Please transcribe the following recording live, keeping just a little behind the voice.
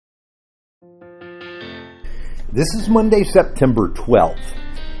This is Monday, September 12th.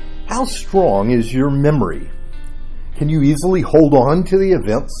 How strong is your memory? Can you easily hold on to the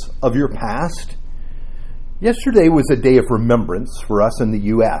events of your past? Yesterday was a day of remembrance for us in the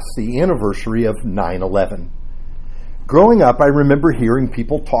U.S., the anniversary of 9/11. Growing up, I remember hearing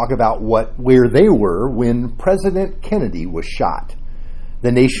people talk about where they were when President Kennedy was shot.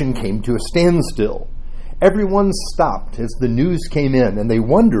 The nation came to a standstill. Everyone stopped as the news came in, and they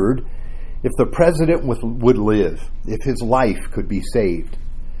wondered if the president would live, if his life could be saved.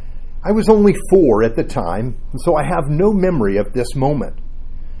 I was only 4 at the time, and so I have no memory of this moment.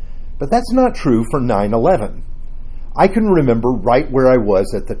 But that's not true for 9/11. I can remember right where I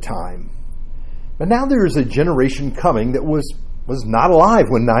was at the time. But now there is a generation coming that was not alive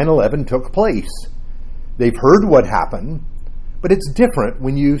when 9/11 took place. They've heard what happened, but it's different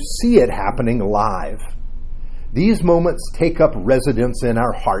when you see it happening live. These moments take up residence in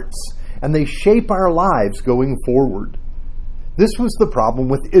our hearts, and they shape our lives going forward. This was the problem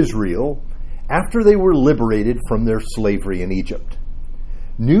with Israel after they were liberated from their slavery in Egypt.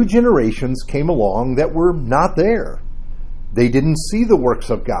 New generations came along that were not there. They didn't see the works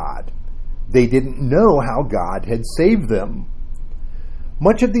of God. They didn't know how God had saved them.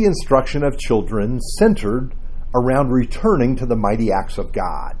 Much of the instruction of children centered around returning to the mighty acts of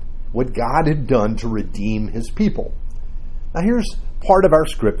God, what God had done to redeem his people. Now here's part of our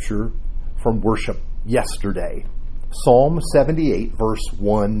scripture from worship yesterday. Psalm 78, verse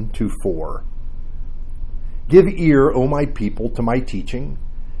 1-4. Give ear, O my people, to my teaching.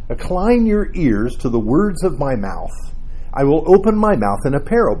 Incline your ears to the words of my mouth. I will open my mouth in a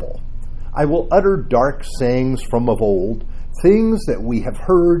parable. I will utter dark sayings from of old, things that we have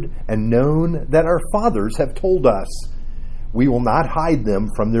heard and known that our fathers have told us. We will not hide them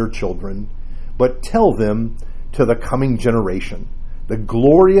from their children, but tell them to the coming generation the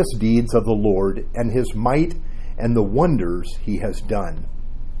glorious deeds of the Lord and his might and the wonders he has done.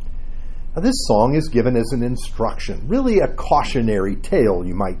 Now, this song is given as an instruction, really a cautionary tale,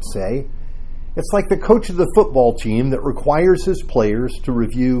 you might say. It's like the coach of the football team that requires his players to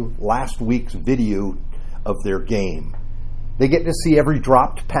review last week's video of their game. They get to see every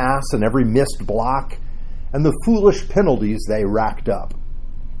dropped pass and every missed block and the foolish penalties they racked up.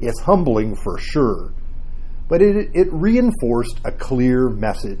 It's humbling for sure, but it reinforced a clear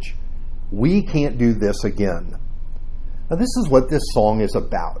message. We can't do this again. Now, this is what this song is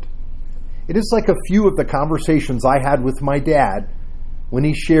about. It is like a few of the conversations I had with my dad when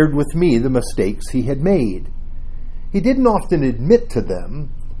he shared with me the mistakes he had made. He didn't often admit to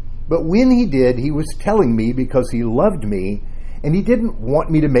them, but when he did, he was telling me because he loved me and he didn't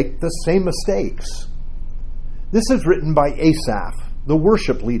want me to make the same mistakes. This is written by Asaph, the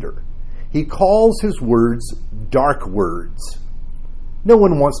worship leader. He calls his words dark words. No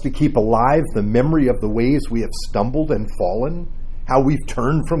one wants to keep alive the memory of the ways we have stumbled and fallen, how we've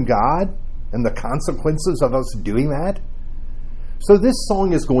turned from God, and the consequences of us doing that. So this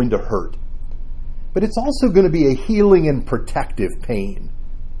song is going to hurt, but it's also going to be a healing and protective pain.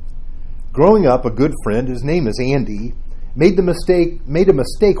 Growing up, a good friend, his name is Andy, made a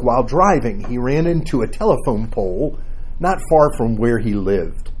mistake while driving. He ran into a telephone pole not far from where he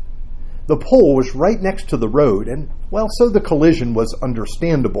lived. The pole was right next to the road, and, so the collision was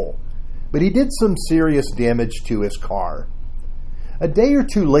understandable, but he did some serious damage to his car. A day or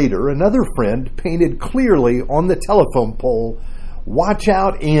two later, another friend painted clearly on the telephone pole, "Watch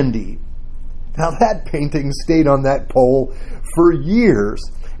out, Andy." Now that painting stayed on that pole for years,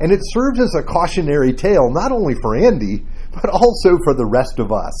 and it serves as a cautionary tale not only for Andy, but also for the rest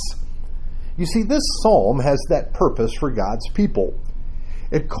of us. You see, this psalm has that purpose for God's people.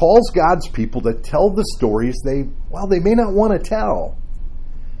 It calls God's people to tell the stories they may not want to tell.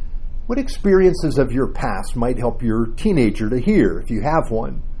 What experiences of your past might help your teenager to hear, if you have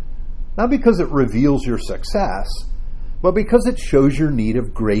one? Not because it reveals your success, but because it shows your need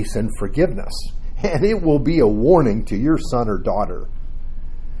of grace and forgiveness. And it will be a warning to your son or daughter.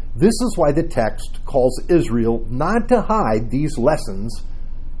 This is why the text calls Israel not to hide these lessons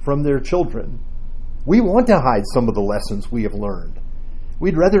from their children. We want to hide some of the lessons we have learned.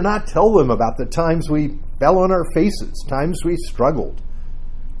 We'd rather not tell them about the times we fell on our faces, times we struggled,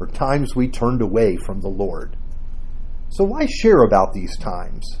 or times we turned away from the Lord. So why share about these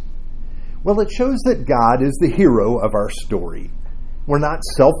times? Well, it shows that God is the hero of our story. We're not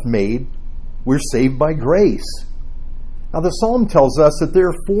self-made. We're saved by grace. Now, the psalm tells us that there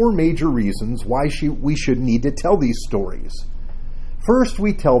are 4 major reasons why we should need to tell these stories. First,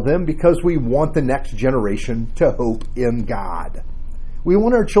 we tell them because we want the next generation to hope in God. We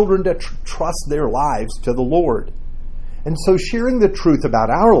want our children to trust their lives to the Lord. And so sharing the truth about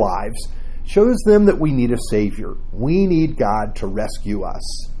our lives shows them that we need a Savior. We need God to rescue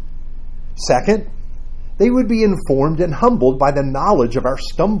us. Second, they would be informed and humbled by the knowledge of our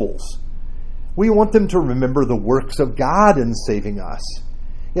stumbles. We want them to remember the works of God in saving us.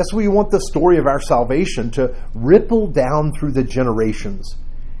 Yes, we want the story of our salvation to ripple down through the generations,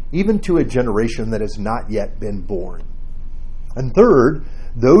 even to a generation that has not yet been born. And third,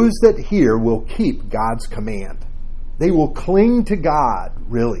 those that hear will keep God's command. They will cling to God,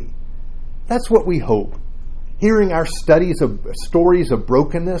 really. That's what we hope. Hearing our stories of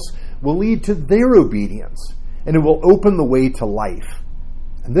brokenness will lead to their obedience, and it will open the way to life.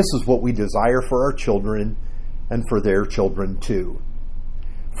 And this is what we desire for our children and for their children too.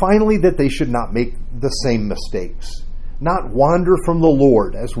 Finally, that they should not make the same mistakes, not wander from the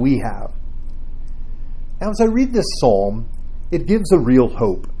Lord as we have. Now, as I read this psalm, it gives a real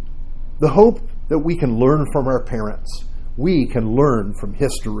hope. The hope that we can learn from our parents. We can learn from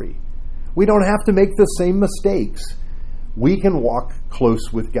history. We don't have to make the same mistakes. We can walk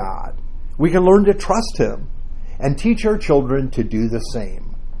close with God. We can learn to trust Him and teach our children to do the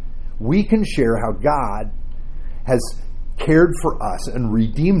same. We can share how God has cared for us and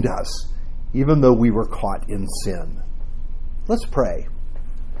redeemed us, even though we were caught in sin. Let's pray.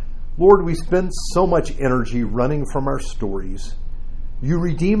 Lord, we spend so much energy running from our stories. You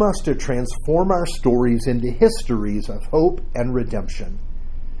redeem us to transform our stories into histories of hope and redemption.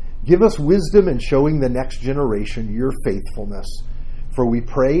 Give us wisdom in showing the next generation your faithfulness. For we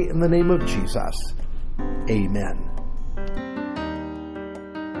pray in the name of Jesus. Amen.